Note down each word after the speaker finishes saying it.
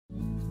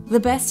The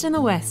best in the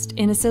West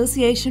in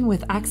association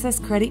with Access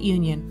Credit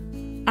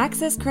Union.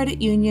 Access Credit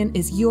Union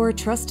is your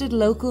trusted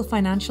local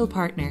financial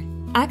partner.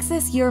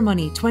 Access your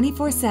money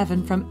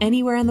 24/7 from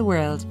anywhere in the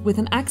world with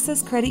an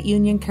Access Credit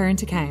Union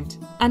current account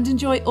and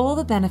enjoy all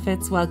the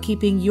benefits while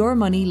keeping your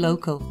money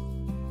local.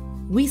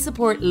 We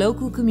support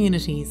local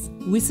communities.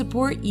 We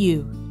support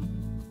you.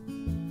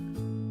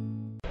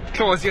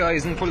 Close your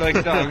eyes and pull like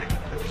a dog.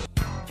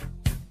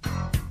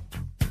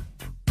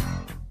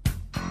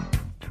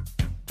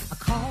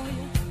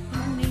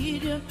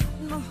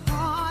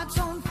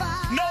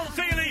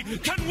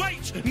 Can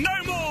wait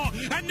no more,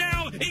 and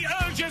now he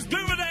urges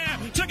Boomer there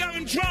to go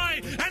and try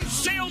and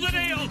seal the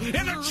deal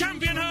in the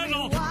champion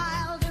hurdle.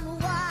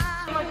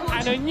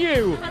 And a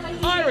new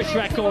Irish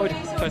record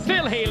for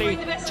Phil Healy,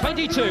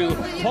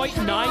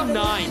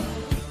 22.99.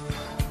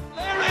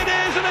 There it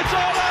is, and it's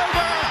all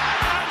over.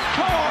 And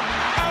Cork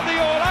are the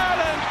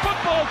All-Ireland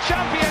football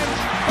champions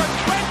for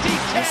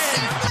 2010.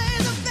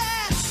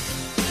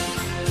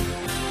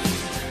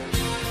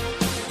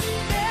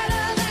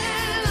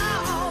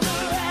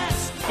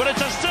 But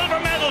it's a silver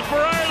medal for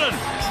Ireland.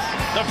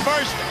 The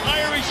first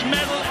Irish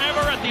medal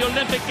ever at the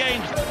Olympic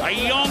Games. A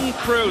young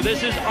crew.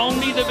 This is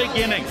only the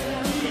beginning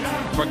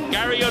for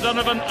Gary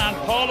O'Donovan and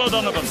Paul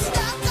O'Donovan.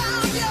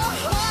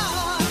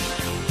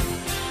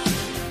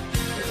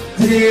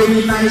 Today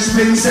we managed to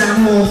bring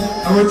Sam home,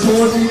 and we're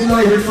totally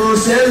delighted for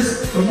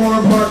ourselves, but more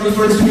importantly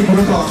for the people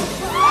of Cork.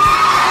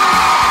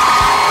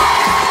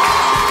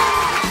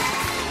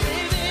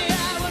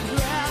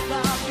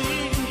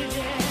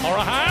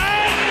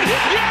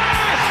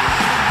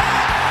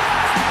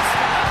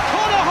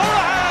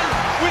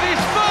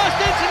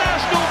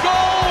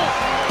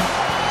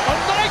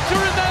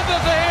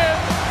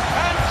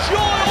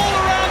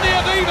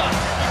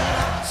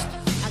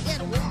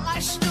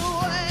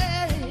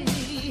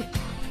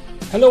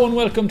 Hello and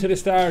welcome to the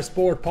Star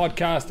Sport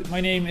Podcast.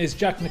 My name is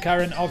Jack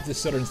McCarran of the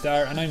Southern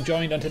Star, and I'm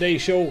joined on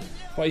today's show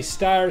by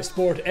Star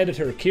Sport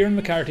editor Kieran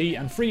McCarthy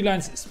and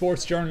freelance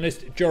sports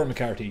journalist Ger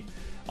McCarthy.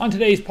 On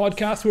today's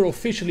podcast, we're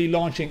officially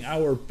launching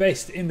our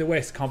Best in the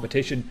West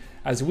competition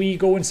as we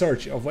go in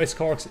search of West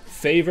Cork's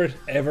favourite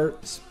ever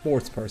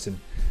sports person.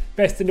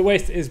 Best in the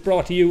West is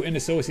brought to you in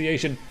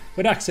association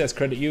with Access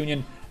Credit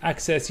Union.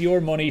 Access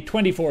your money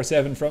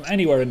 24/7 from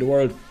anywhere in the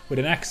world with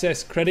an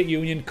Access Credit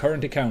Union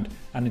current account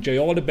and enjoy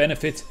all the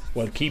benefits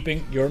while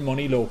keeping your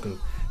money local.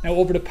 Now,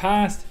 over the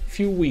past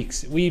few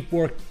weeks, we've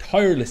worked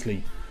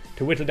tirelessly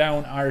to whittle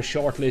down our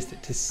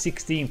shortlist to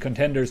 16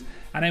 contenders,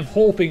 and I'm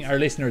hoping our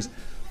listeners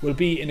will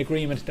be in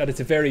agreement that it's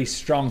a very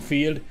strong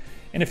field.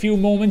 In a few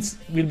moments,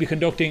 we'll be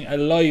conducting a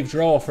live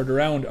draw for the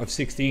round of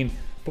 16,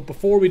 but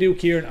before we do,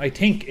 Kieran, I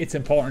think it's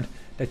important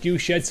that you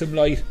shed some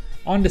light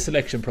on the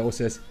selection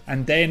process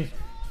and then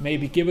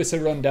maybe give us a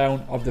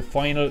rundown of the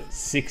final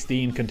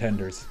 16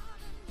 contenders.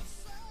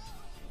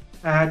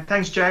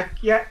 Thanks, Jack.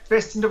 Yeah,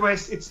 Best in the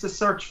West, it's the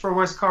search for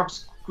West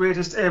Cork's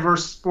greatest ever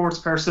sports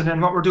person,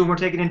 and what we're doing, we're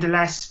taking in the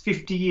last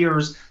 50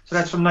 years, so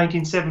that's from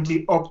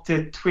 1970 up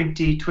to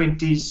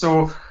 2020.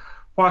 So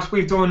what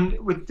we've done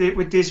with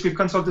this, we've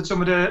consulted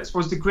some of the, I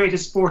suppose, the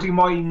greatest sporting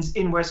minds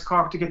in West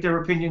Cork to get their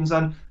opinions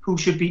on who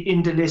should be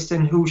in the list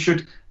and who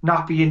should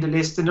not be in the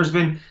list. And there's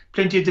been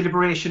plenty of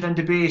deliberation and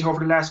debate over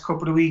the last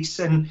couple of weeks.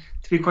 And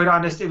to be quite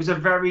honest, it was a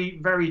very,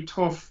 very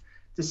tough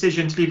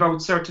decision to leave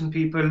out certain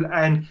people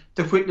and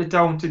to whittle it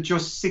down to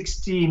just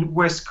 16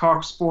 West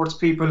Cork sports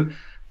people.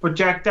 But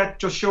Jack, that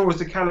just shows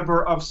the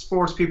calibre of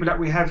sports people that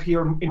we have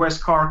here in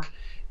West Cork.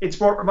 It's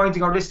worth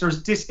reminding our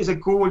listeners, this is a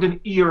golden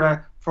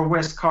era for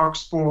West Cork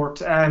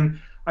sport.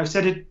 I've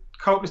said it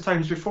countless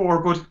times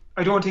before, but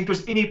I don't think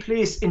there's any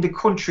place in the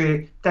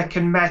country that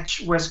can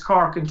match West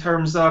Cork in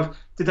terms of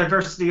the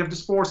diversity of the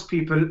sports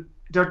people,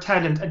 their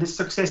talent and the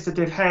success that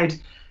they've had.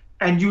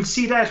 And you'll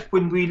see that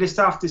when we list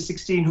off the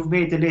 16 who've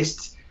made the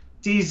list.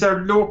 These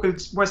are local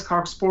West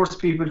Cork sports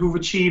people who've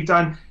achieved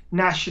on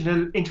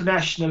national,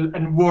 international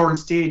and world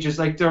stages.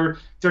 Like they're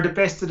the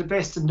best of the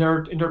best in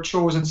their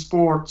chosen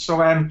sport.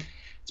 So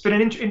it's been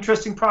an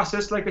interesting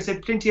process. Like I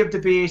said, plenty of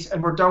debate,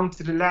 and we're down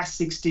to the last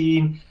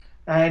 16.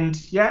 And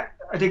yeah,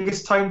 I think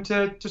it's time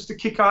to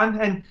kick on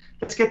and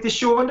let's get this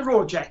show on the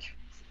road, Jack.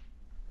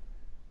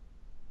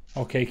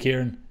 Okay,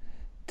 Kieran,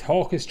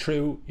 talk us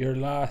through your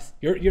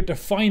the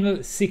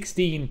final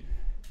 16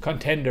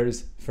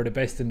 contenders for the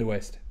Best in the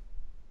West.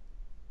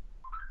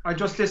 I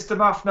just list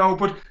them off now,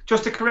 but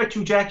just to correct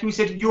you, Jack, you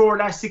said your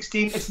last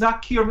 16. It's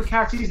not Kieran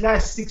McCarthy's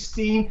last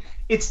 16.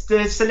 It's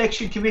the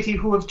selection committee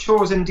who have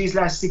chosen these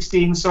last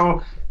 16.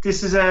 So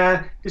this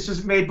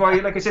was made by,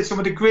 like I said, some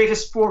of the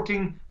greatest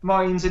sporting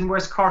minds in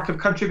West Cork have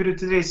contributed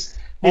to this.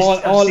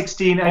 All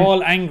 16.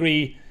 All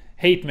angry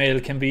hate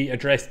mail can be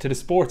addressed to the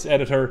sports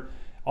editor,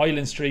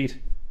 Island Street,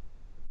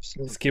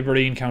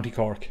 Skibbereen, County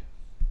Cork.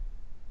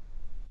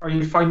 Or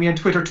you'll find me on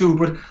Twitter too.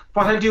 But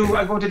what I'll do,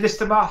 I'm going to list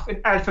them off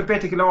in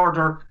alphabetical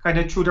order, kind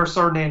of through their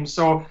surnames.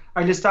 So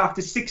I list off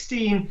the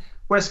 16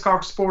 West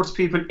Cork sports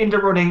people in the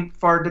running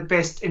for the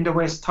Best in the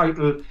West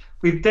title.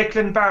 We've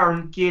Declan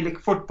Barron, Gaelic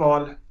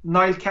football,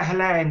 Niall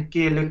Cahalan,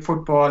 Gaelic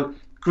football,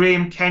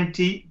 Graham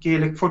Canty,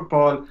 Gaelic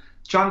football,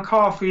 John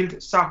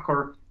Caulfield,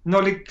 soccer,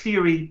 Nullig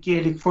Cleary,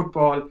 Gaelic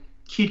football,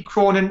 Keith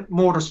Cronin,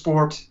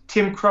 motorsport,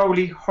 Tim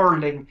Crowley,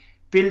 hurling,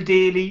 Bill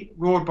Daly,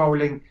 road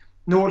bowling,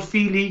 Noel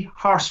Feely,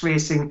 horse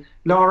racing,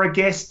 Laura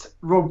Guest,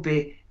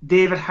 rugby,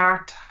 David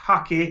Hart,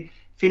 hockey,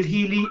 Phil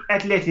Healy,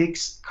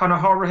 athletics, Conor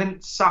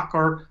Horahan,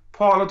 soccer,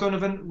 Paul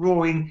O'Donovan,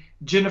 rowing,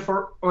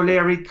 Jennifer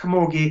O'Leary,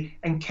 camogie,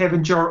 and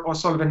Kevin Ger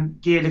O'Sullivan,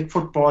 Gaelic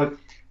football.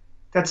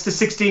 That's the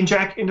 16,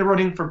 Jack, in the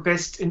running for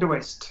best in the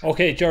West.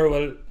 Okay, Ger,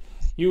 well,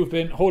 you've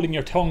been holding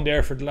your tongue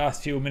there for the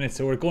last few minutes,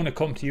 so we're going to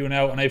come to you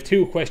now, and I have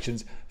two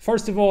questions.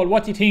 First of all,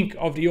 what do you think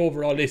of the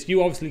overall list?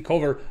 You obviously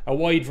cover a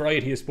wide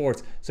variety of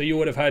sports, so you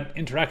would have had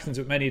interactions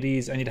with many of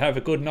these, and you'd have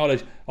a good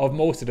knowledge of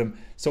most of them.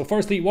 So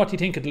firstly, what do you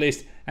think of the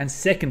list? And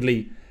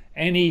secondly,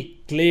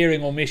 any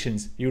glaring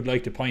omissions you'd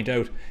like to point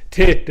out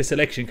to the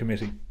selection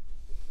committee?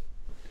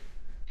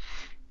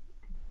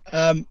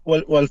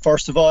 Well,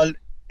 first of all,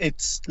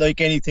 it's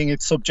like anything,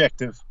 it's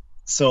subjective.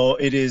 So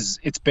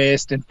it's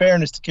based, in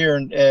fairness to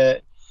Kieran,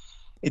 it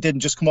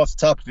didn't just come off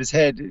the top of his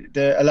head.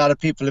 A lot of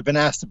people have been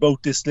asked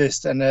about this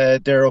list and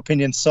their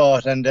opinions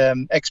sought, and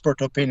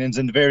expert opinions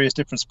in the various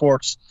different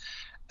sports.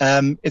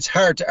 It's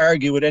hard to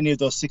argue with any of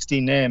those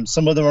 16 names.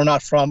 Some of them are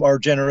not from our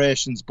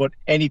generations, but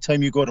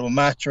anytime you go to a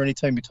match or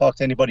anytime you talk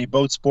to anybody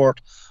about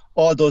sport,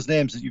 all those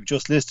names that you've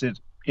just listed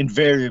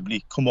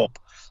invariably come up.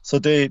 So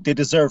they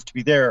deserve to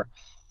be there.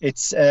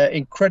 It's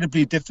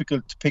incredibly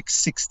difficult to pick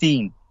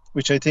 16,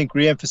 which I think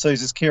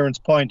re-emphasises Kieran's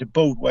point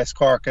about West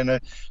Cork, and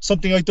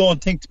something I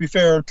don't think, to be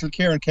fair, until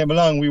Kieran came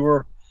along, we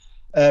were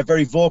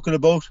very vocal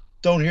about.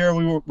 Down here,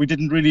 we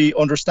didn't really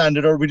understand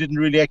it, or we didn't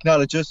really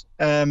acknowledge it,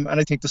 and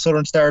I think the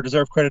Southern Star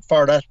deserve credit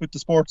for that with the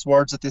sports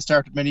awards that they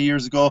started many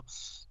years ago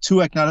to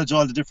acknowledge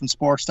all the different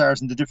sports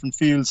stars in the different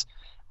fields.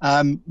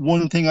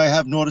 One thing I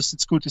have noticed,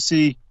 it's good to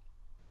see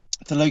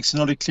the likes of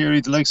Nullig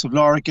Cleary, the likes of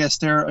Laura Guest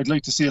there. I'd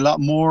like to see a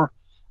lot more.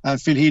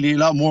 Phil Healy, a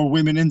lot more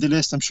women in the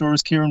list, I'm sure,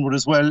 as Kieran would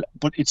as well,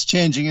 but it's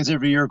changing as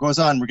every year goes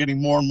on. We're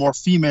getting more and more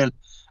female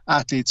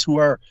athletes who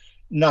are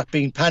not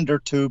being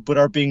pandered to, but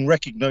are being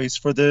recognised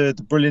for the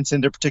brilliance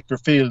in their particular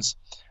fields.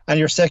 And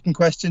your second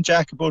question,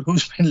 Jack, about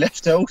who's been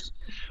left out,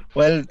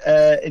 well,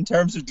 in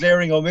terms of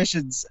glaring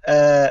omissions,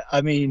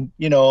 I mean,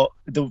 you know,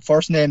 the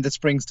first name that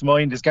springs to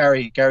mind is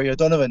Gary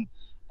O'Donovan.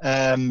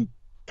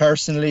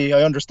 Personally,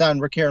 I understand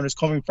where Kieran is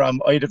coming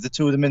from. I'd have the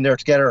two of them in there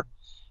together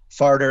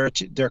for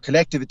their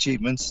collective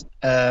achievements.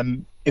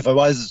 If I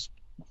was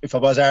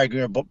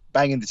arguing or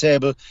banging the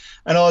table,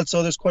 and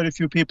also there's quite a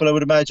few people I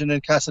would imagine in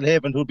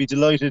Castlehaven who'd be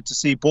delighted to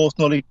see both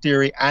Nullig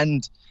Cleary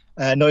and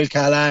Niall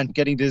Callahan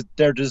getting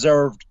their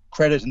deserved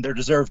credit and their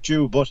deserved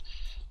due. But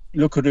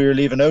look who you're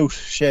leaving out: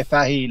 Shea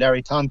Fahey,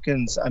 Larry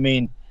Tompkins. I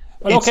mean,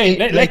 well, okay,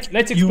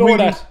 let's explore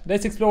that.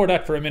 Let's explore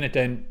that for a minute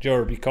then,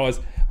 Ger, because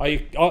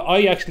I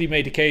actually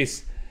made a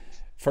case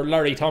for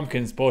Larry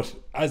Tompkins, but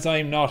as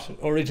I'm not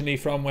originally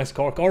from West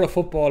Cork or a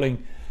footballing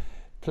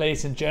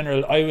place in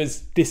general, I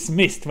was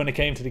dismissed when it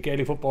came to the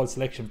Gaelic football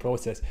selection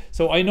process.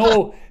 So I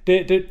know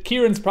the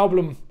Kieran's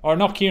problem, or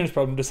not Kieran's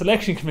problem, the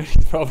selection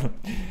committee's problem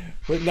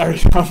with Larry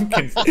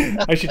Tompkins.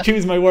 I should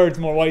choose my words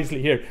more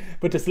wisely here.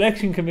 But the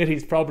selection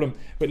committee's problem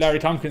with Larry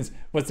Tompkins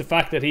was the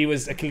fact that he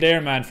was a Kildare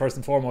man first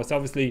and foremost.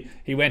 Obviously,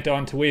 he went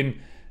on to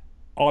win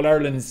All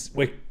Ireland's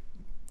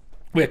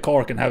with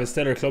Cork and have a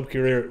stellar club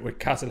career with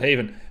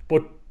Castlehaven.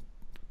 But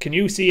can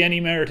you see any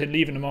merit in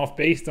leaving him off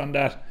based on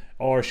that,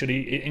 or should he,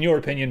 in your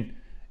opinion,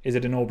 is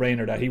it a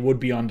no-brainer that he would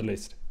be on the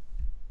list?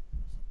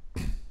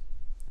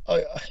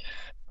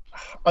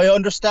 I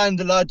understand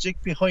the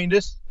logic behind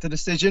it, the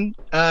decision,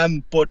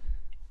 but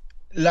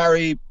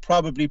Larry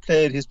probably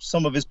played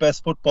some of his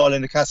best football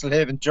in the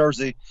Castlehaven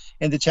jersey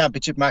in the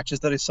championship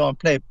matches that I saw him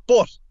play.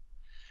 But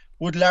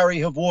would Larry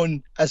have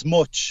won as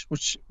much?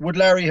 Would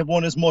Larry have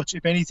won as much,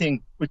 if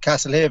anything, with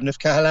Castlehaven if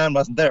Callahan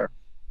wasn't there?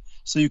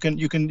 So you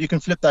can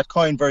flip that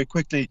coin very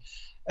quickly.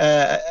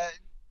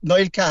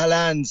 Niall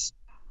Callahan's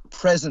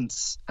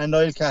presence and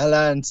Niall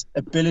Callahan's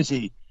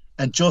ability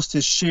and just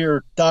his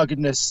sheer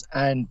doggedness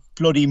and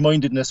bloody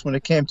mindedness when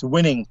it came to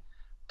winning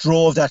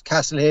drove that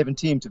Castlehaven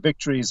team to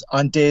victories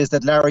on days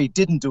that Larry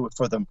didn't do it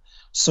for them.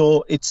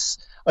 So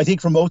I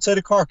think from outside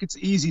of Cork, it's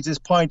easy to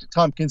point at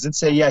Tompkins and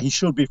say, yeah, he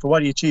should be for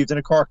what he achieved in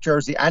a Cork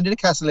jersey and in a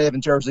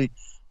Castlehaven jersey.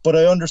 But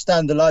I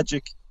understand the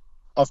logic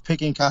of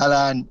picking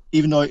Callahan,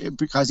 even though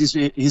because he's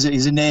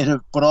a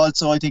native. But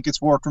also, I think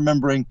it's worth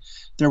remembering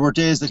there were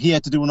days that he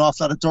had to do an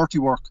awful lot of dirty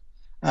work.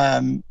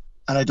 And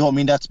I don't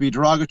mean that to be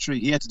derogatory.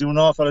 He had to do an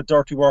awful lot of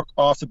dirty work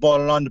off the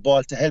ball and on the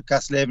ball to help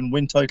Castlehaven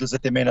win titles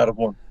that they may not have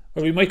won.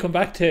 Well, we might come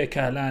back to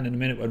Callahan in a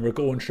minute when we're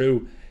going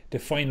through the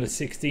final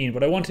 16,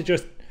 but I want to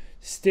just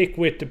stick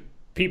with the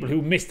people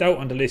who missed out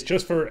on the list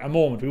just for a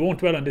moment. We won't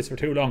dwell on this for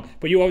too long,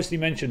 but you obviously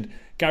mentioned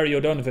Gary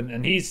O'Donovan,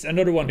 and he's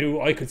another one who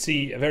I could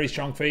see a very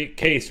strong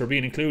case for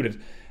being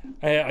included.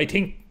 I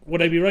think,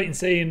 would I be right in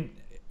saying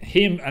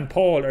him and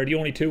Paul are the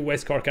only two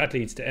West Cork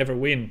athletes to ever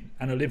win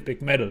an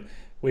Olympic medal,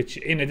 which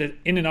in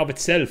and of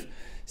itself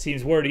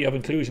seems worthy of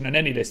inclusion on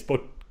any list?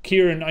 But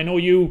Kieran, I know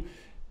you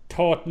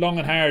thought long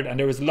and hard, and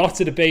there was lots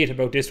of debate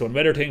about this one,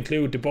 whether to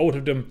include the both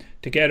of them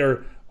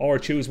together or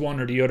choose one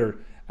or the other,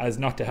 as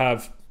not to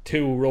have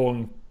two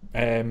rowing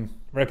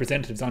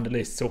representatives on the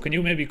list. So can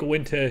you maybe go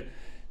into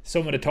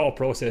some of the thought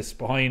process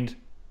behind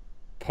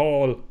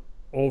Paul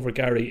over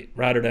Gary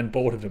rather than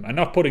both of them, and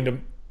not putting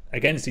them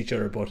against each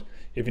other, but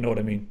if you know what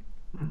I mean?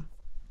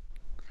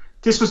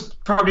 This was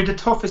probably the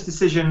toughest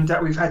decision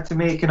that we've had to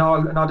make in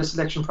all the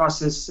selection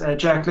process,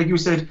 Jack. Like you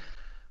said,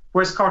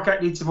 West Cork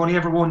athletes have only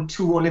ever won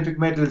 2 Olympic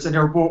medals, and they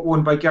were both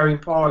won by Gary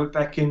and Paul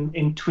back in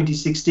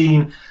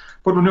 2016.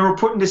 But when we were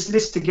putting this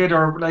list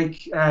together,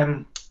 like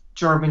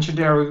Ger mentioned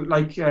there,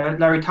 like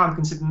Larry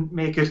Tompkins didn't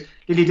make it.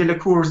 Lily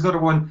Delacour is another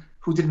one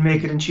who didn't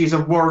make it, and she's a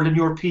world and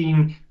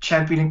European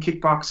champion in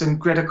kickboxing.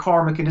 Greta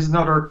Cormack is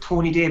another.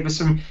 Tony Davis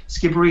from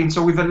Skibbereen.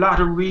 So we've a lot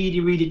of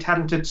really, really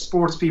talented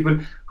sports people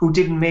who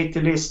didn't make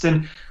the list.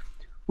 And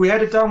we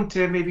had it down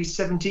to maybe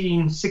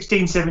 16,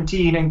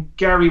 17, and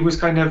Gary was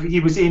kind of,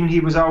 he was in, he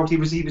was out, he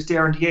was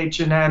there on the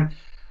edge. And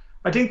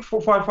I think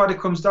what it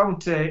comes down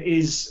to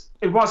is,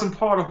 it wasn't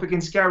Paul up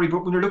against Gary,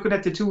 but when you're looking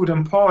at the two of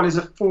them, Paul is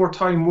a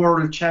 4-time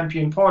world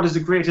champion. Paul is the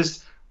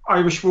greatest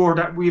Irish rower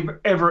that we've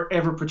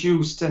ever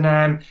produced,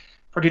 and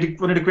probably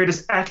one of the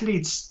greatest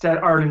athletes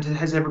that Ireland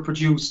has ever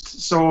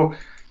produced. So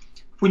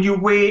when you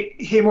weigh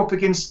him up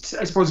against,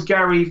 I suppose,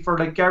 Gary, for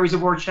like, Gary's a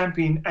world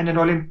champion and an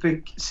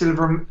Olympic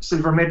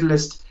silver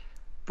medalist,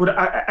 but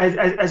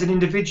as an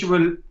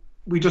individual,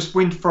 we just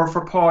went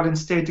for Paul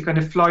instead to kind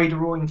of fly the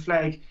rowing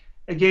flag.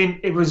 Again,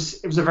 it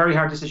was a very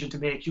hard decision to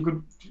make. You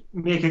could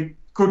make a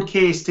good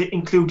case to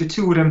include the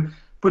two of them,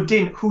 but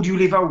then who do you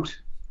leave out?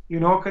 You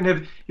know, kind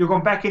of, you're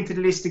going back into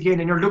the list again,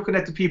 and you're looking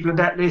at the people in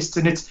that list,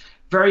 and it's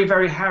very,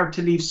 very hard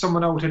to leave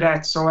someone out of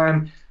that. So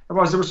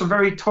there were some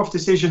very tough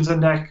decisions on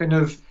that kind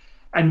of,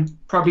 and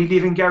probably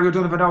leaving Gary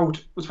O'Donovan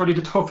out was probably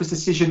the toughest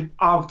decision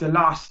of the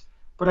lot.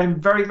 But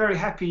I'm very, very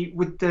happy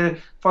with the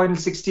final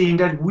 16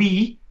 that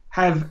we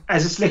have,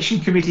 as a selection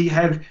committee,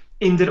 have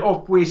ended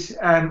up with.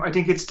 I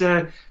think it's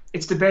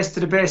the best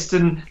of the best,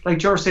 and like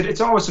George said,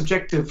 it's always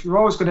subjective. You're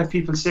always going to have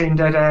people saying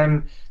that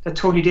that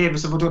Tony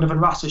Davis of O'Donovan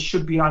Rossa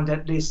should be on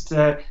that list,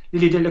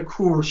 Lily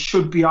Delacour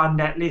should be on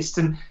that list,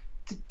 and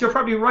they're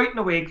probably right in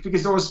a way,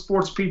 because those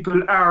sports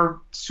people are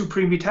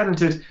supremely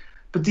talented.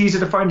 But these are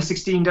the final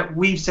 16 that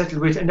we've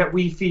settled with, and that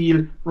we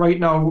feel right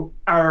now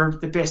are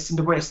the best in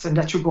the West, and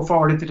that should go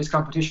forward into this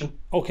competition.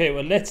 Okay,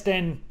 well, let's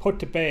then put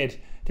to bed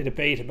the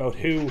debate about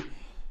who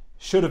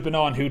should have been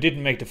on, who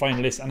didn't make the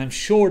final list, and I'm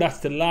sure that's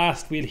the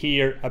last we'll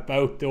hear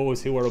about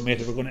those who were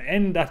omitted. We're going to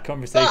end that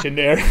conversation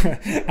there,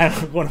 and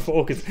we're going to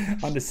focus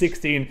on the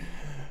 16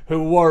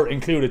 who were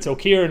included. So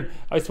Kieran,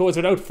 I suppose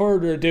without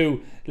further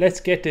ado, let's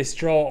get this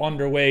draw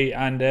underway.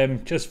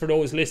 And just for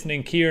those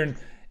listening, Kieran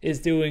is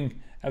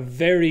doing a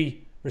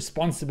very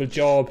responsible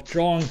job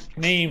drawing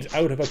names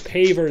out of a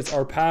Pavers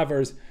or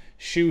Pavers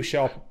shoe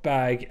shop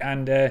bag.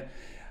 And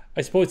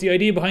I suppose the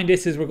idea behind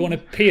this is we're going to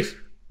pit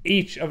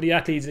each of the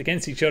athletes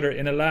against each other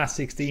in a last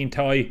 16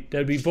 tie.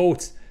 There'll be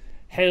votes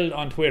held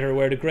on Twitter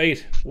where the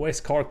great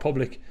West Cork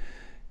public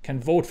can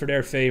vote for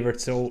their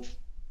favourite. So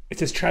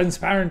it's as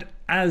transparent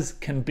as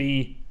can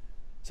be.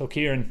 So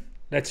Kieran,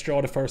 let's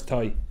draw the first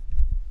tie.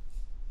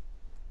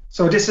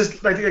 So this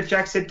is, like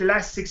Jack said, the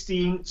last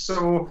 16.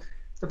 So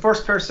the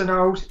first person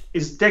out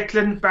is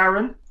Declan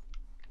Barron.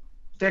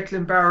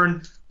 Declan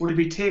Barron will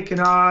be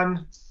taking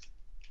on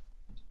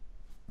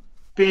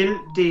Bill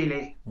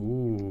Daly.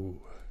 Ooh.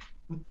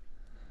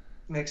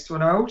 Next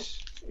one out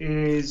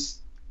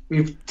is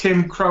we've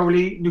Tim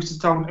Crowley,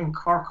 Newcestown and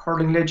Cork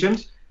hurling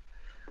legend,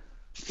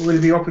 who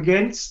will be up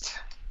against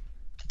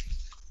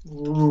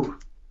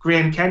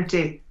Graham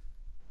Canty.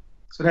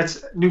 So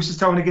that's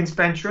Newcestown against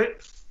Bantry.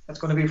 That's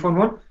going to be a fun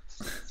one.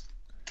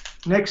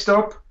 Next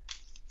up,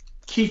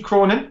 Keith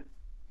Cronin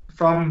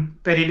from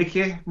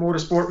Ballylickey,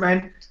 motorsport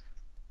man,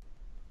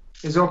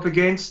 is up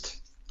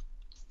against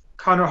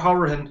Conor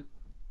Hourahan,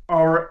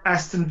 our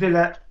Aston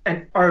Villa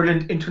and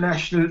Ireland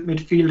international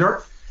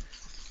midfielder.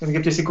 Going to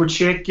give this a good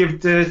shake.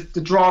 Give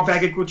the draw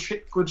bag a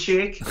good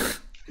shake.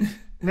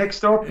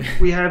 Next up,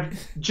 we have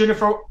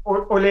Jennifer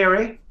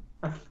O'Leary,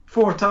 a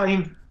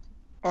 4-time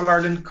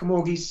All-Ireland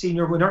Camogie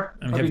senior winner.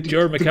 And we have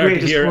Ger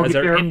McCarthy here as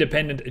our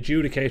independent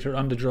adjudicator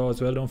on the draw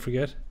as well, don't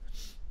forget.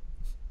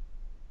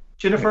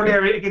 Jennifer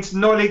O'Leary against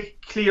Nolly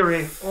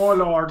Cleary. Oh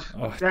Lord,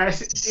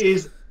 that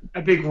is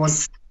a big one.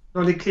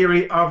 Nolly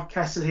Cleary of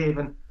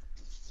Castlehaven.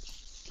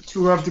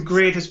 Two of the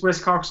greatest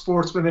West Cork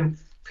sportswomen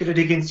pitted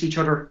against each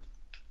other.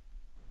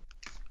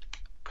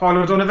 Paul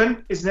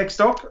O'Donovan is next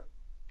up.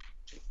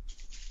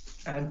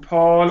 And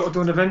Paul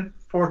O'Donovan,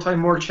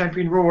 4-time world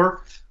champion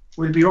rower,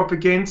 will be up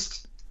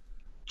against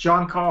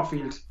John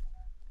Caulfield.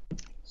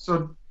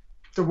 So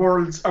the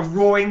worlds of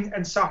rowing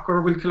and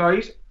soccer will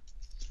collide.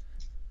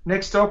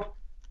 Next up,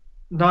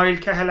 Niall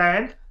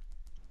Cahalan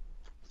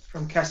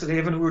from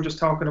Castlehaven, who we were just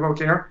talking about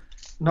there.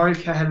 Niall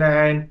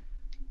Cahalan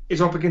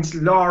is up against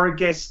Laura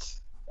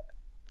Guest,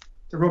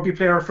 the rugby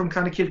player from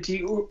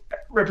Clonakilty, who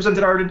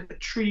represented Ireland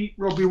at 3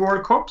 Rugby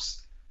World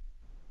Cups.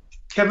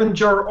 Kevin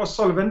Ger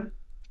O'Sullivan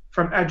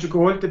from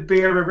Adrigole, the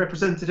Beara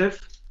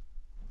representative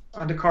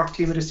on the Cork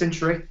team of the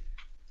century,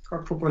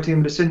 Cork football team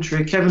of the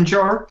century. Kevin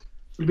Jor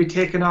will be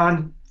taking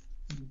on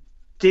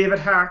David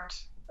Hart,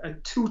 a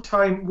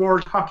 2-time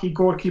World Hockey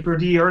Goalkeeper of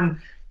the Year and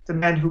the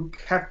man who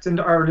captained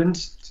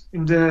Ireland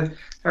in the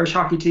Irish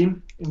hockey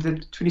team in the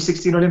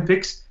 2016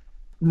 Olympics.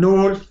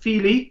 Noel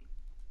Feely,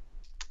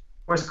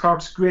 West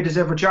Cork's greatest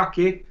ever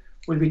jockey,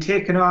 will be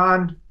taking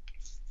on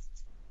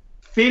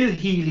Phil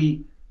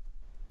Healy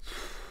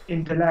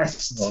in the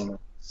last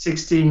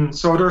 16.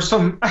 So there's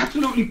some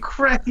absolutely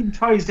cracking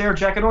ties there,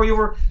 Jack. I know you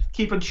were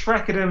keeping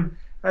track of them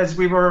as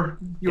you were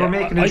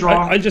making a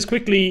draw. I'll just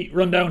quickly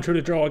run down through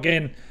the draw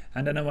again,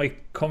 and then I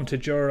might come to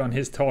Jur on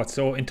his thoughts.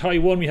 So in tie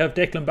 1 we have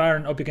Declan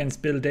Barron up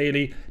against Bill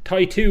Daly.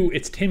 Tie 2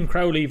 it's Tim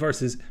Crowley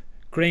versus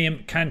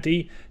Graham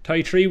Canty.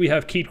 Tie 3 we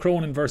have Keith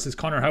Cronin versus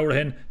Conor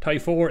Howrahan. Tie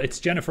 4 it's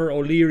Jennifer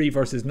O'Leary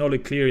versus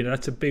Nollaig Cleary.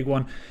 That's a big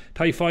one.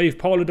 Tie 5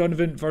 Paula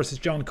Donovan versus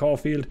John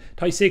Caulfield.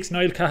 Tie 6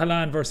 Niall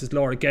Cahalan versus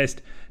Laura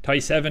Guest. Tie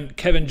 7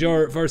 Kevin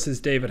Jur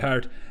versus David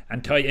Hart.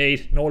 And tie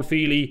 8 Noel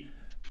Feely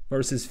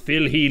versus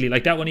Phil Healy.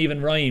 Like, that one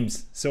even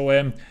rhymes. So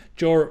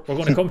Jur, we're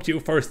going to come to you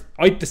first.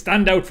 The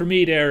standout for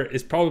me there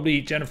is probably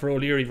Jennifer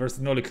O'Leary versus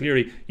Nollaig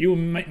Cleary. You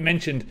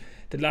mentioned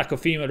the lack of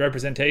female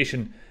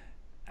representation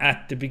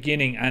at the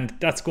beginning, and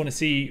that's going to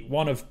see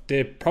one of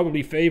the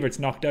probably favourites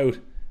knocked out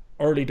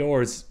early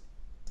doors.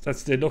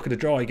 That's the look of the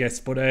draw, I guess.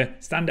 But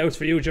standouts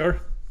for you,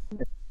 Jur?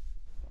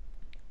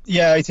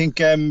 Yeah, I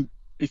think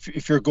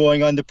if you're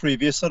going on the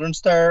previous Southern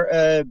Star,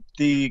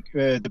 the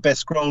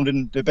best ground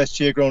and the best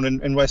GA ground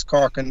in West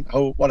Cork, and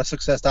what a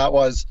success that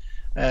was,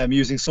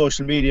 using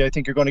social media, I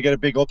think you're going to get a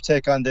big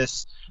uptake on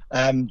this.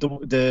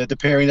 The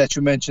pairing that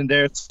you mentioned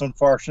there, it's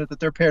unfortunate that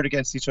they're paired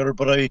against each other,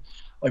 but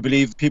I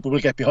believe people will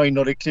get behind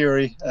Nollaig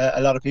Cleary.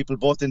 A lot of people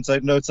both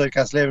inside and outside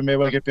Castlehaven may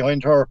well get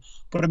behind her,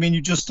 but I mean,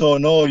 you just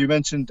don't know. You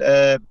mentioned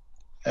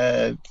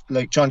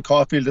like John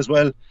Caulfield as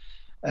well,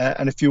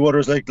 and a few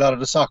others, like a lot of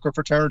the soccer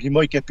fraternity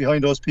might get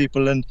behind those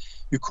people, and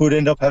you could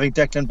end up having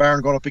Declan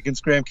Barron going up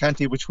against Graham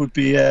Canty, which would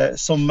be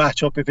some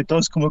matchup if it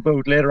does come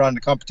about later on in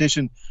the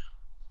competition.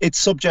 It's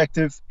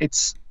subjective,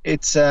 it's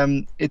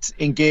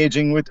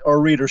engaging with our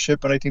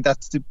readership, and I think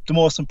that's the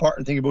most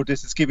important thing about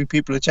this. It's giving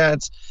people a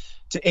chance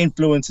to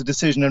influence a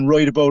decision and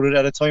write about it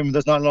at a time when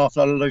there's not an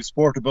awful lot of live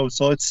sport about.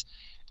 So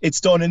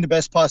it's done in the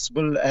best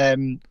possible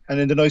and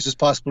in the nicest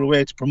possible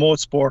way to promote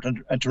sport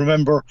and to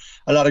remember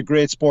a lot of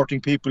great sporting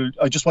people.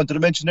 I just wanted to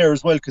mention there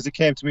as well, because it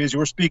came to me as you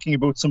were speaking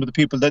about some of the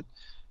people that,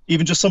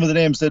 even just some of the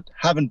names that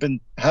haven't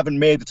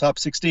made the top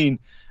 16,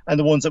 and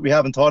the ones that we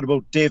haven't thought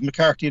about. Dave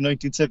McCarthy in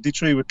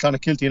 1973 with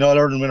Clonakilty, an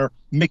All-Ireland winner.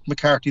 Mick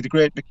McCarthy, the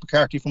great Mick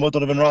McCarthy from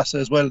O'Donovan Rossa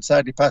as well,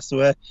 sadly passed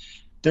away.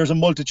 There's a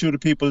multitude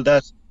of people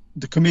that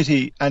the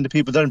committee and the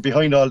people that are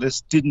behind all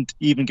this didn't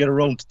even get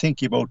around to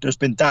thinking about. There's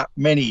been that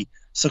many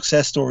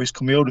success stories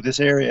coming out of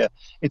this area.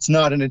 It's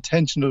not an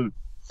intentional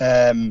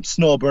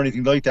snub or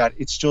anything like that.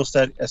 It's just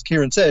that, as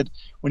Kieran said,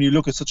 when you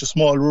look at such a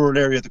small rural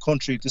area of the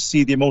country, to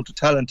see the amount of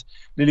talent,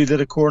 Lily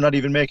Lidacour not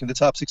even making the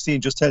top 16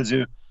 just tells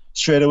you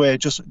straight away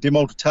just the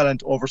amount of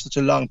talent over such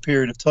a long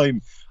period of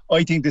time.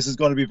 I think this is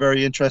going to be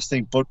very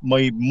interesting, but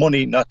my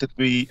money, not that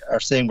we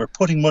are saying we're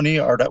putting money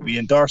or that we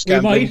endorse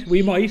gambling.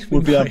 We might.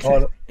 Would be on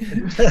Paul.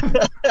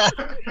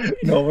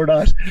 No, we're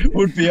not.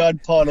 Would be on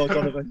Paul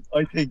O'Donovan.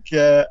 I think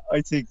I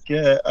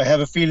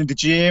have a feeling the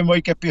GA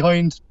might get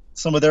behind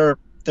some of their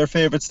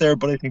favourites there,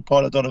 but I think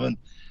Paul O'Donovan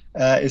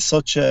is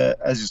such a,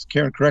 as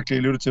Kieran correctly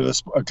alluded to,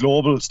 a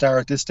global star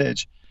at this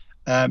stage.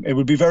 It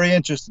would be very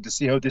interesting to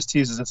see how this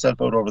teases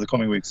itself out over the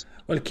coming weeks.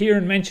 Well,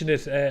 Kieran mentioned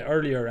it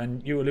earlier,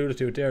 and you alluded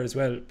to it there as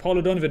well. Paul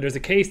O'Donovan, there's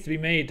a case to be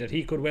made that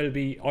he could well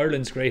be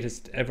Ireland's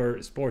greatest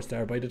ever sports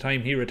star by the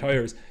time he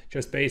retires,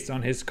 just based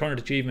on his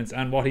current achievements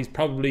and what he's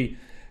probably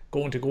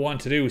going to go on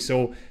to do.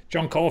 So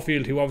John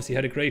Caulfield, who obviously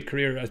had a great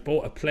career as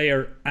both a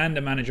player and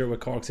a manager with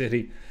Cork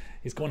City,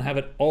 is going to have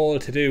it all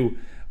to do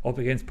up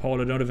against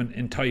Paul O'Donovan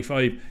in tie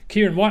 5.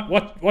 Kieran,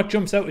 what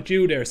jumps out at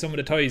you there, some of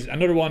the ties?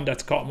 Another one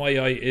that's caught my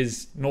eye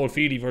is Noel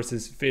Feely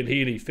versus Phil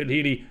Healy. Phil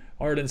Healy,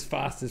 Ireland's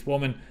fastest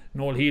woman.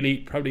 Noel Healy,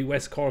 probably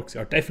West Cork's,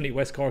 or definitely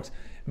West Cork's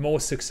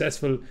most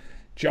successful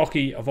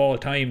jockey of all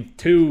time.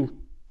 Two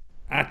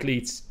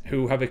athletes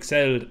who have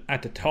excelled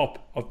at the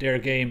top of their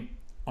game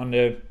on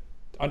the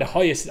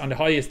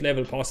highest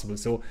level possible.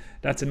 So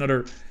that's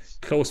another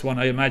close one,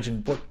 I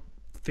imagine. But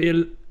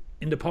Phil,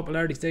 in the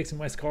popularity stakes in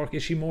West Cork,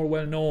 is she more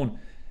well known?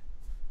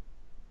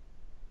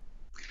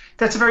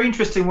 That's a very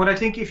interesting one. I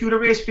think if you had a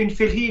race between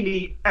Phil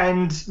Healy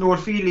and Noel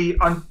Feely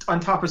on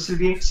top of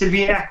Sylvine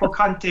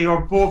Aquaconte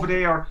or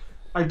Bovaday, or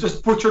I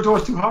just butchered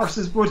those two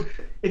horses, but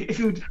if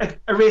you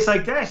a race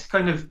like that,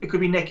 kind of, it could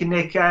be neck and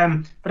neck.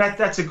 But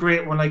that's a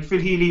great one. Like Phil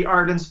Healy,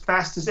 Ireland's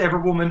fastest ever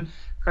woman,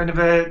 kind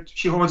of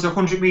she holds a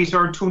 100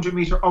 metre and 200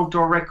 metre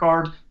outdoor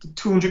record, the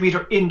 200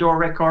 metre indoor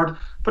record.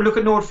 But look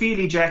at Noel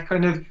Feely, Jack,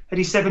 kind of had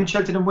his 7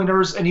 Cheltenham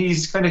winners, and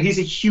he's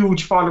a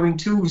huge following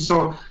too.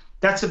 So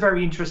that's a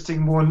very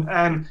interesting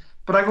one.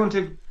 But I'm going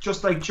to,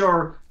 just like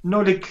Ger,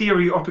 Nola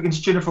Cleary up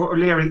against Jennifer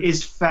O'Leary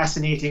is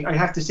fascinating. I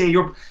have to say,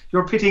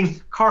 you're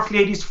pitting Cork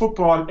ladies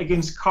football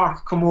against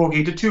Cork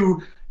Camogie, the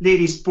two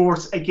ladies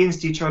sports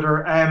against each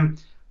other.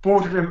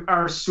 Both of them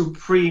are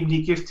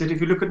supremely gifted.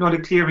 If you look at Nola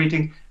Cleary, I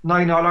think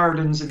 9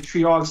 All-Irelands and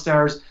 3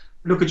 All-Stars.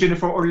 Look at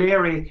Jennifer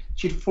O'Leary,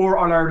 she had 4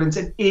 All-Irelands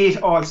and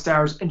 8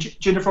 All-Stars. And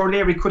Jennifer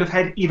O'Leary could have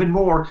had even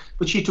more,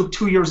 but she took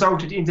 2 years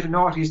out at the end of the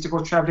noughties to go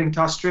travelling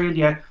to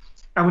Australia.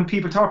 And when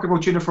people talk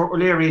about Jennifer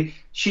O'Leary,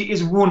 she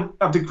is one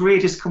of the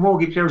greatest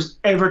camogie players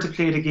ever to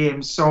play the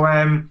game. So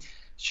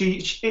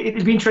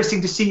it'll be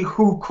interesting to see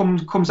who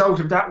comes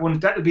out of that one.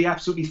 That'll be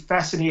absolutely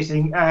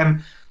fascinating.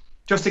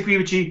 Just agree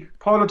with you,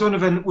 Paul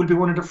O'Donovan will be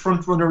one of the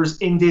front runners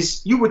in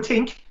this, you would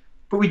think,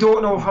 but we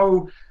don't know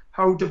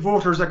how the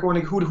voters are going,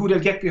 who they'll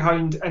get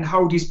behind, and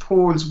how these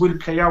polls will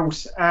play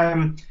out,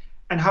 and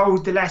how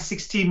the last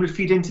 16 will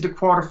feed into the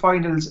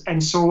quarterfinals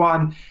and so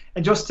on.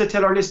 And just to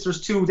tell our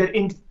listeners too that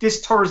in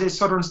this Thursday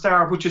Southern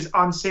Star, which is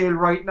on sale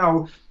right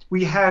now,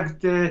 we have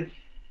the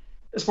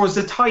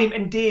time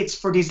and dates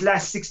for these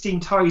last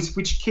 16 ties,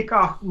 which kick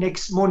off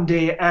next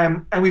Monday,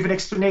 and we have an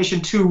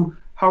explanation too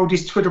how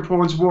these Twitter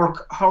polls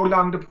work, how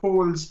long the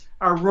polls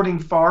are running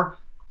for,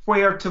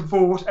 where to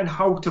vote and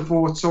how to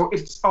vote. So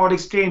it's all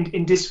explained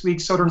in this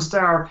week's Southern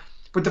Star.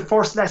 But the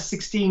first last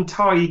 16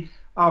 tie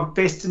of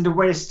Best in the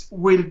West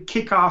will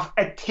kick off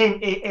at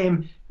 10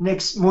 a.m.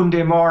 next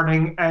Monday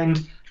morning.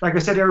 And like I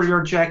said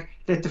earlier, Jack,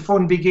 let the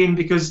fun begin,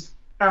 because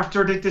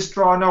after this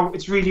draw now,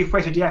 it's really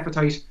whetted the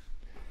appetite.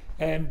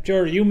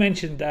 Ger, you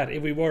mentioned that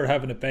if we were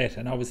having a bet,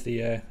 and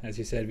obviously, as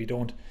you said, we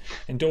don't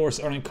endorse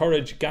or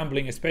encourage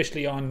gambling,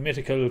 especially on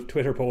mythical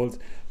Twitter polls.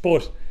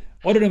 But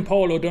other than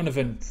Paul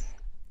O'Donovan,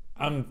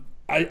 a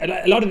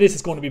lot of this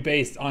is going to be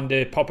based on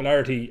the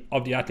popularity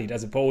of the athlete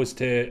as opposed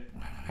to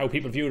how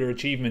people view their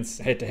achievements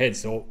head to head.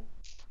 So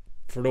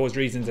for those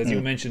reasons, as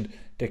you mentioned,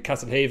 the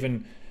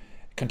Castlehaven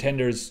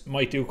contenders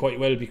might do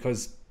quite well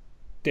because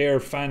their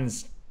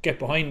fans get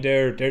behind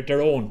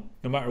their own,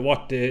 no matter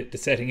what the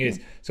setting is.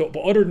 So, but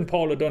other than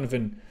Paul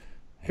O'Donovan,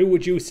 who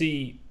would you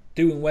see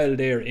doing well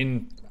there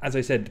in, as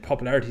I said, the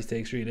popularity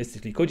stakes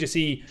realistically? Could you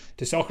see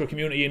the soccer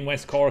community in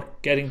West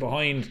Cork getting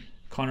behind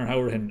Conor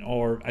Howrahan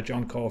or a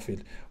John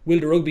Caulfield? Will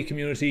the rugby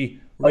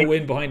community row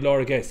in behind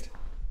Laura Guest?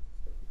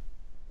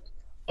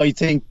 I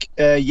think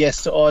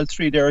yes to all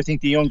three there. I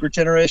think the younger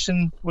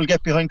generation will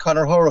get behind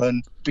Conor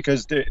Howrahan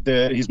because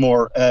he's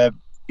more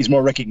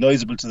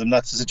recognisable to them.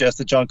 Not to suggest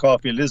that John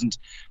Caulfield isn't,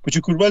 but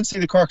you could well see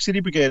the Cork City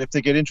Brigade, if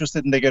they get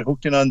interested and they get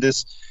hooked in on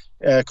this,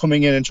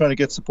 coming in and trying to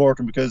get support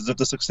him because of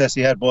the success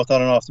he had both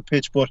on and off the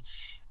pitch. But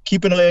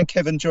keep an eye on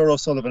Kevin Juro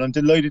Sullivan. I'm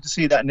delighted to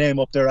see that name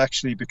up there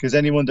actually, because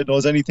anyone that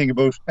knows anything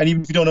about, and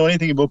even if you don't know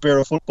anything about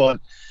Beara football,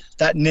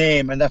 that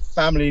name and that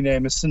family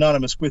name is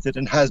synonymous with it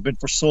and has been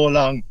for so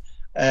long.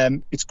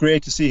 It's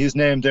great to see his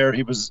name there.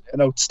 He was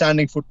an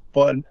outstanding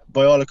football,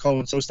 by all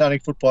accounts, outstanding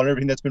footballer.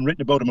 Everything that's been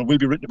written about him and will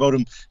be written about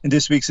him in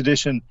this week's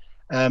edition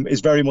is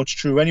very much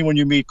true. Anyone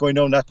you meet going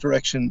down that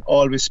direction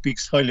always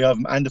speaks highly of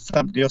him and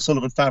the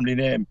O'Sullivan family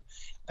name.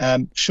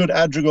 Should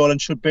Adrigole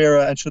and should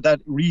Beara and should that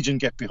region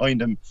get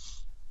behind him,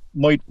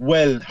 might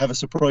well have a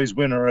surprise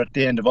winner at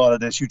the end of all of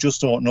this. You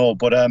just don't know.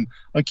 But I'm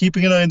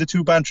keeping an eye on the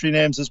two Bantry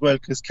names as well,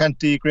 because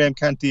Graham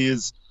Canty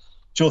is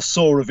just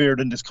so revered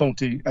in this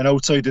county and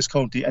outside this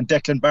county, and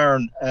Declan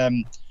Byrne,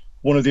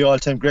 one of the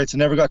all-time greats. I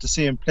never got to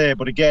see him play,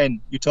 but again,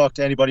 you talk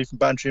to anybody from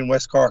Bantry and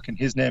West Cork and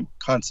his name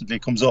constantly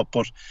comes up.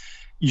 But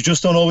you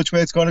just don't know which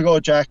way it's going to go,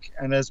 Jack.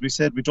 And as we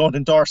said, we don't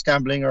endorse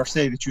gambling or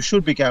say that you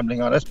should be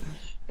gambling on it.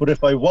 But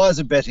if I was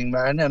a betting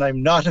man, and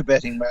I'm not a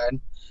betting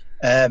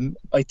man,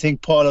 I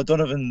think Paul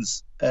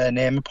O'Donovan's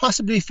name, and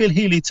possibly Phil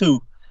Healy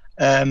too,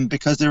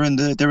 because they're in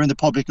the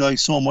public eye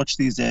so much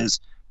these days.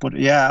 But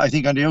yeah, I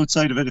think on the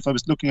outside of it, if I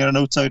was looking at an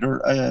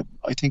outsider,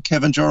 I think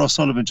Kevin Juro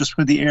Sullivan, just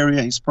for the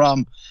area he's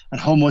from and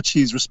how much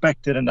he's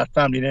respected and that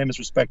family name is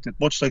respected,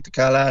 much like the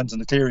Callans and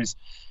the Clearys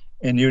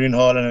in Union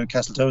Hall and in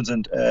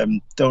Castletownshend,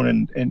 down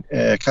in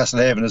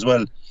Castlehaven as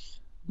well.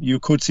 You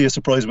could see a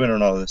surprise winner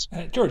in all of this.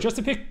 George, just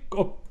to pick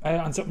up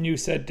on something you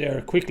said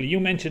there quickly, you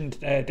mentioned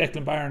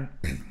Declan Byrne.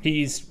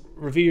 He's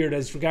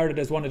regarded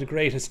as one of the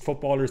greatest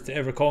footballers to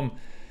ever come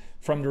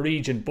from the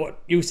region, but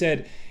you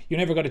said you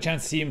never got a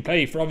chance to see him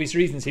play for obvious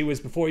reasons. He was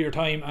before your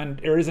time, and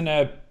there isn't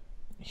a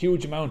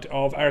huge amount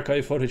of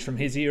archive footage from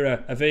his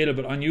era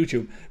available on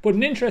YouTube. But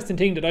an interesting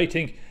thing that I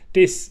think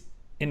this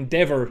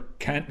endeavour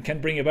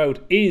can bring about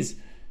is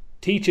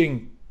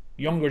teaching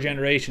younger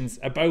generations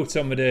about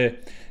some of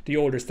the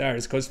older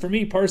stars. Because for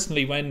me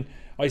personally, when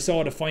I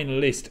saw the final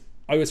list,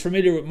 I was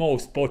familiar with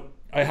most, but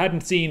I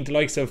hadn't seen the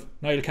likes of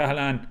Niall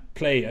Cahalane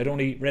play. I'd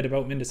only read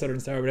about him in the Southern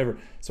Star or whatever.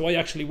 So I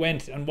actually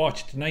went and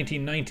watched the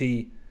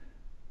 1990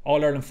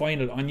 All-Ireland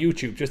final on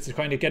YouTube just to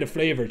kind of get a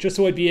flavour, just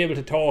so I'd be able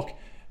to talk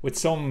with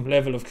some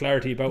level of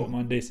clarity about him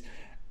on this.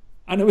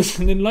 And it was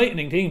an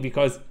enlightening thing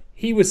because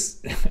he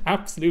was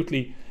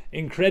absolutely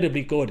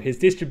incredibly good. His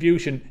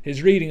distribution,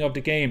 his reading of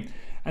the game.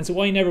 And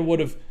so I never would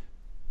have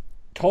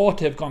thought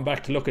to have gone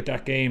back to look at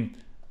that game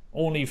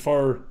only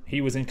for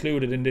he was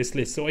included in this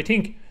list. So I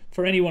think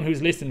for anyone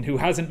who's listening who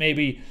hasn't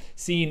maybe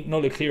seen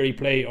Nola Cleary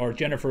play, or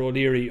Jennifer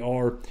O'Leary,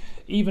 or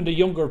even the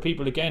younger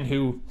people again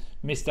who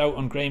missed out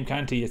on Graham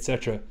Canty,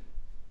 etc.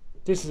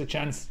 This is a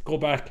chance. Go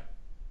back,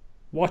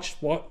 watch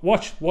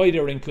why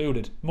they're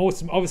included.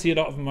 Most, obviously a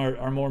lot of them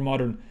are more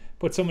modern,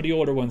 but some of the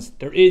older ones,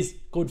 there is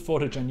good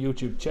footage on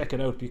YouTube. Check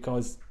it out,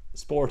 because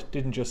sport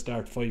didn't just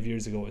start 5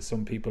 years ago, as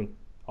some people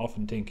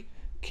often think.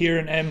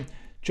 Kieran,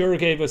 Jura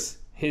gave us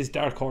his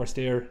dark horse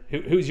there.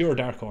 Who's your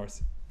dark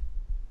horse?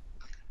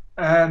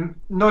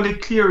 Nola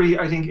Cleary,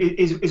 I think,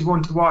 is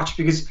one to watch,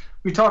 because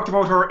we talked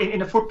about her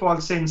in a football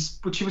sense,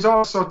 but she was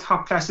also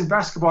top class in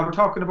basketball. We're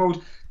talking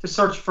about the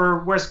search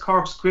for West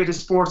Cork's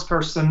greatest sports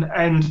person,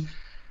 and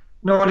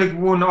Nola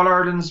won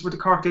All-Irelands with the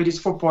Cork Ladies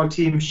football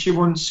team. She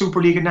won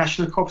Super League and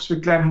National Cups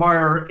with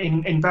Glenmire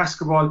in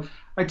basketball.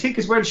 I think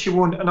as well she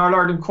won an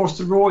All-Ireland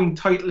coastal rowing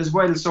title as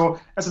well. So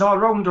as an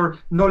all-rounder,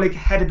 Nola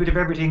had a bit of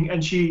everything,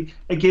 and she,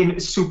 again,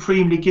 is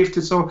supremely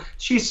gifted. So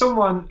she's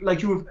someone,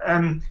 like you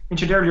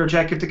mentioned earlier,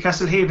 Jack, if the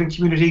Castlehaven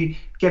community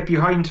get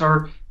behind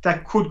her,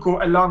 that could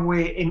go a long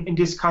way in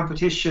this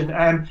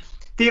competition.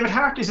 David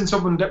Hart isn't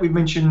someone that we've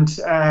mentioned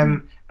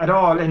at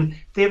all, and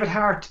David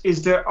Hart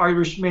is the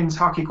Irish men's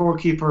hockey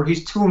goalkeeper.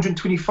 He's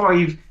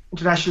 225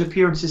 international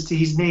appearances to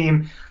his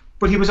name,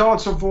 but he was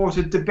also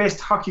voted the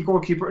best hockey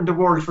goalkeeper in the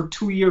world for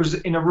 2 years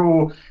in a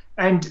row.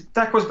 And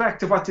that goes back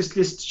to what this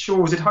list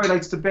shows. It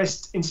highlights the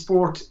best in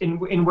sport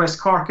in West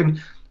Cork.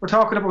 And we're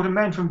talking about a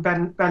man from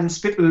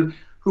Ballinspittle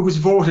who was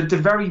voted the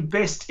very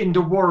best in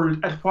the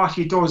world at what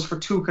he does for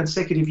 2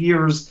 consecutive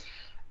years.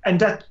 And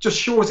that just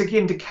shows,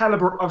 again, the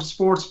calibre of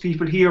sports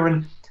people here.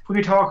 And when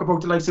we talk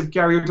about the likes of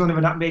Gary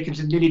O'Donovan not making it,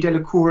 and Lily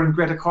Delacour and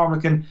Greta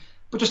Cormacan,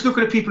 but just look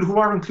at the people who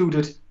are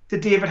included. The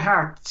David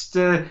Harts,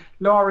 the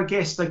Laura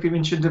Guest, like we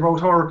mentioned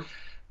about her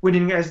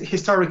winning a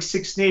historic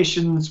Six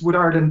Nations with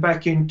Ireland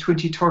back in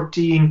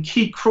 2013.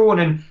 Keith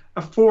Cronin,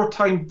 a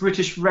 4-time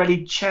British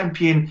rally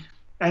champion,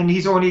 and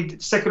he's only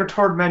the second or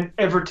third man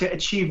ever to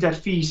achieve that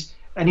feat.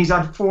 And he's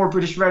on 4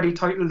 British rally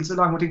titles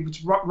along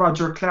with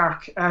Roger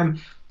Clark.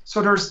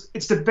 So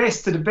it's the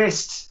best of the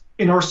best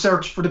in our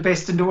search for the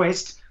best in the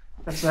West.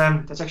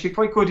 That's actually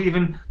quite good,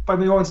 even by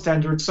my own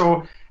standards.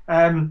 So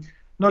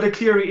Nola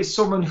Cleary is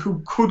someone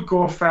who could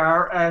go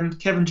far.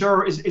 Kevin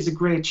Jura is a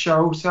great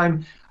shout.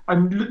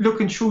 I'm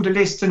looking through the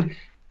list, and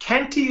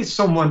Canty is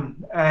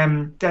someone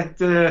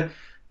that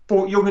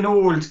both young and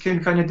old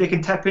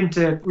can tap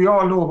into. We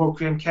all know about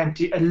Graham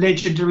Canty, a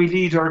legendary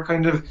leader.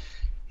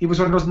 He was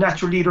one of those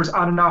natural leaders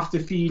on and off the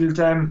field.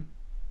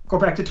 Go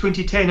back to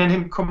 2010 and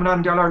him coming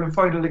on the All-Ireland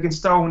final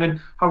against Down,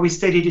 and how he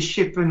steadied his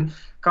ship and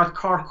got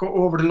Cork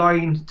over the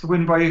line to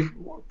win by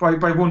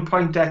 1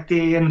 point that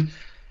day. And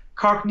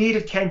Cork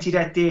needed Canty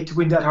that day to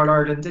win that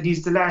All-Ireland, and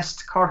he's the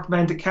last Cork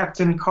man to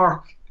captain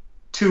Cork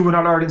to an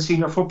All-Ireland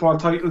senior football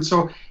title.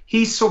 So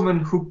he's someone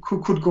who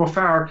could go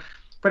far.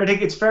 But I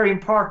think it's very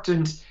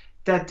important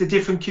that the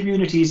different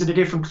communities and the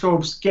different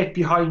clubs get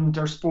behind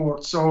their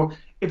sport. So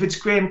if it's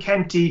Graham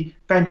Canty,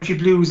 Bantry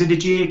Blues and the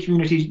GA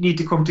community need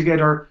to come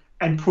together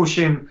and push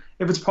him.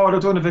 If it's Paul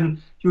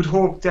O'Donovan, you'd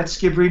hope that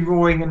Skibbereen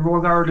Rowing and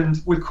Rowing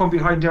Ireland will come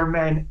behind their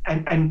man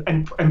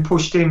and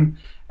push them.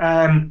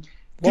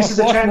 This is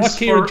a chance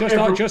for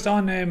just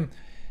on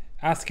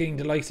asking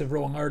the likes of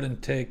Rowing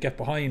Ireland to get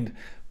behind.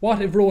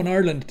 What if Rowing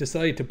Ireland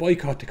decide to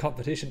boycott the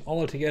competition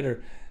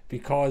altogether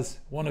because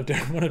one of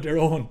their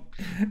own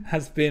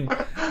has been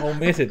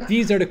omitted?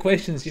 These are the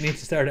questions you need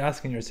to start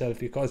asking yourself,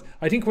 because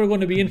I think we're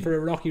going to be in for a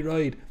rocky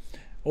ride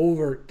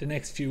over the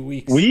next few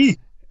weeks.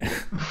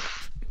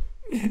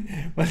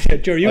 Well,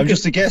 yeah, I'm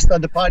just a guest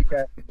on the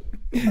podcast.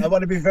 I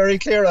want to be very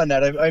clear on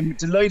that. I'm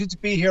delighted to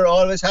be here,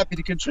 always happy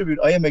to contribute.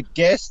 I am a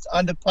guest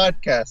on the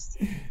podcast.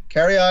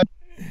 Carry on.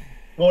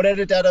 Don't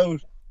edit that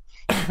out.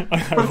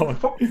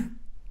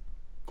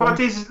 What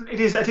it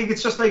is, I think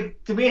it's just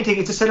like the main thing,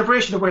 it's a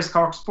celebration of West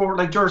Cork sport,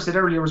 like George said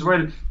earlier as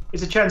well.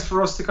 It's a chance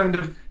for us to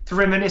to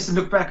reminisce and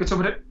look back at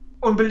some of the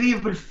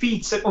unbelievable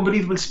feats and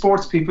unbelievable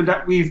sports people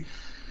that we've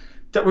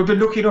been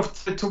lucky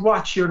enough to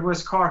watch here in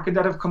West Cork and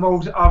that have come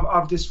out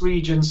of this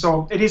region.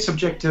 So it is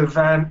subjective.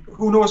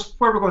 Who knows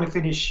where we're going to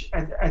finish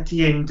at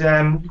the end?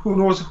 Who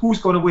knows who's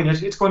going to win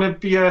it? It's going to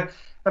be a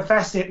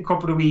fascinating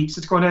couple of weeks.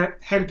 It's going to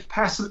help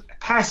pass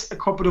a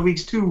couple of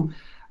weeks too,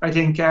 I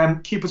think.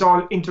 Keep us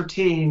all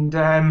entertained.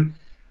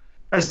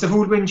 As to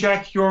who'll win,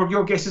 Jack,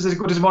 your guess is as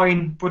good as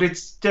mine, but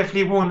it's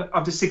definitely one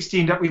of the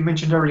 16 that we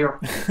mentioned earlier.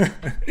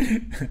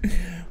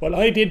 Well,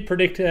 I did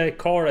predict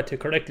Cora to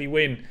correctly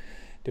win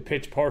the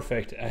Pitch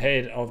Perfect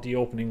ahead of the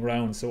opening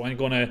round, so I'm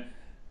going to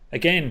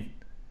again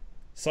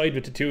side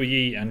with the two of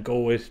ye and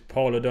go with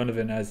Paul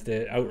O'Donovan as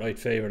the outright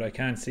favourite. I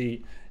can't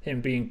see him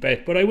being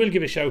bet, but I will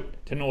give a shout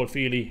to Noel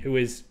Feely, who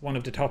is one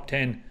of the top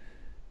 10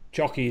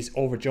 jockeys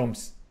over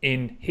jumps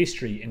in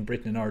history in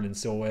Britain and Ireland.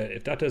 So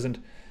if that doesn't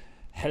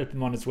help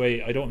him on his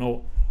way, I don't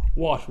know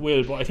what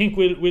will. But I think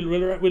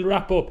we'll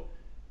wrap up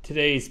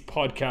today's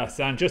podcast,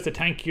 and just a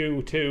thank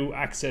you to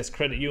Access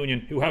Credit Union,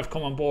 who have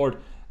come on board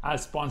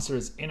as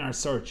sponsors in our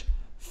search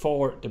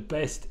for the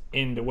best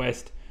in the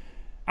West.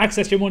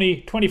 Access your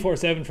money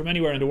 24/7 from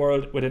anywhere in the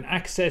world with an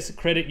Access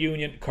Credit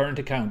Union current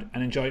account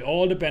and enjoy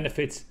all the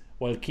benefits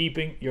while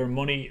keeping your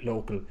money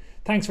local.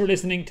 Thanks for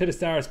listening to the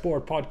Star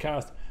Sport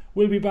Podcast.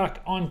 We'll be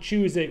back on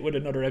Tuesday with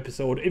another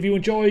episode. If you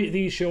enjoy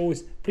these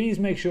shows, please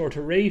make sure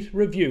to rate,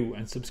 review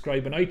and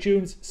subscribe on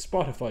iTunes,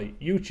 Spotify,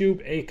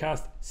 YouTube,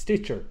 Acast,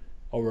 Stitcher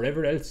or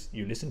wherever else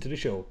you listen to the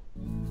show.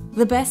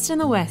 The best in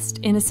the West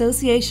in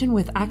association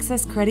with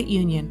Access Credit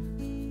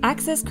Union.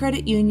 Access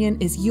Credit Union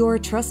is your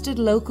trusted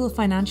local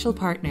financial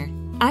partner.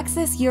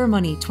 Access your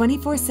money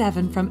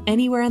 24/7 from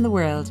anywhere in the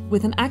world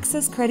with an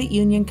Access Credit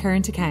Union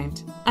current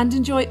account and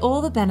enjoy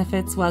all the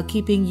benefits while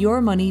keeping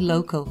your money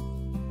local.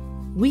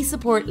 We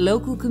support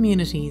local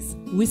communities.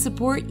 We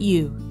support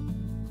you.